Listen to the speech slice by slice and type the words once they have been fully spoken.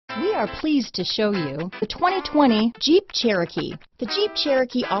We are pleased to show you the 2020 Jeep Cherokee. The Jeep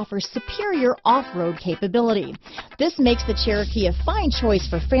Cherokee offers superior off-road capability. This makes the Cherokee a fine choice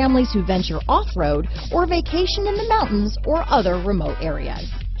for families who venture off-road or vacation in the mountains or other remote areas.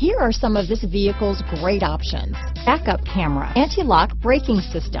 Here are some of this vehicle's great options: backup camera, anti-lock braking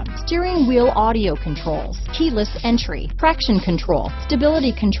system, steering wheel audio controls, keyless entry, traction control,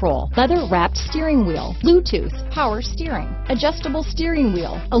 stability control, leather-wrapped steering wheel, Bluetooth, power steering, adjustable steering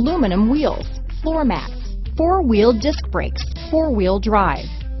wheel, aluminum wheels, floor mats, four-wheel disc brakes, four-wheel drive,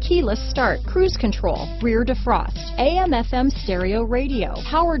 keyless start, cruise control, rear defrost, AM/FM stereo radio,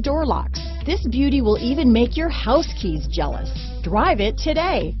 power door locks. This beauty will even make your house keys jealous. Drive it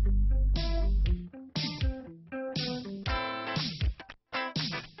today.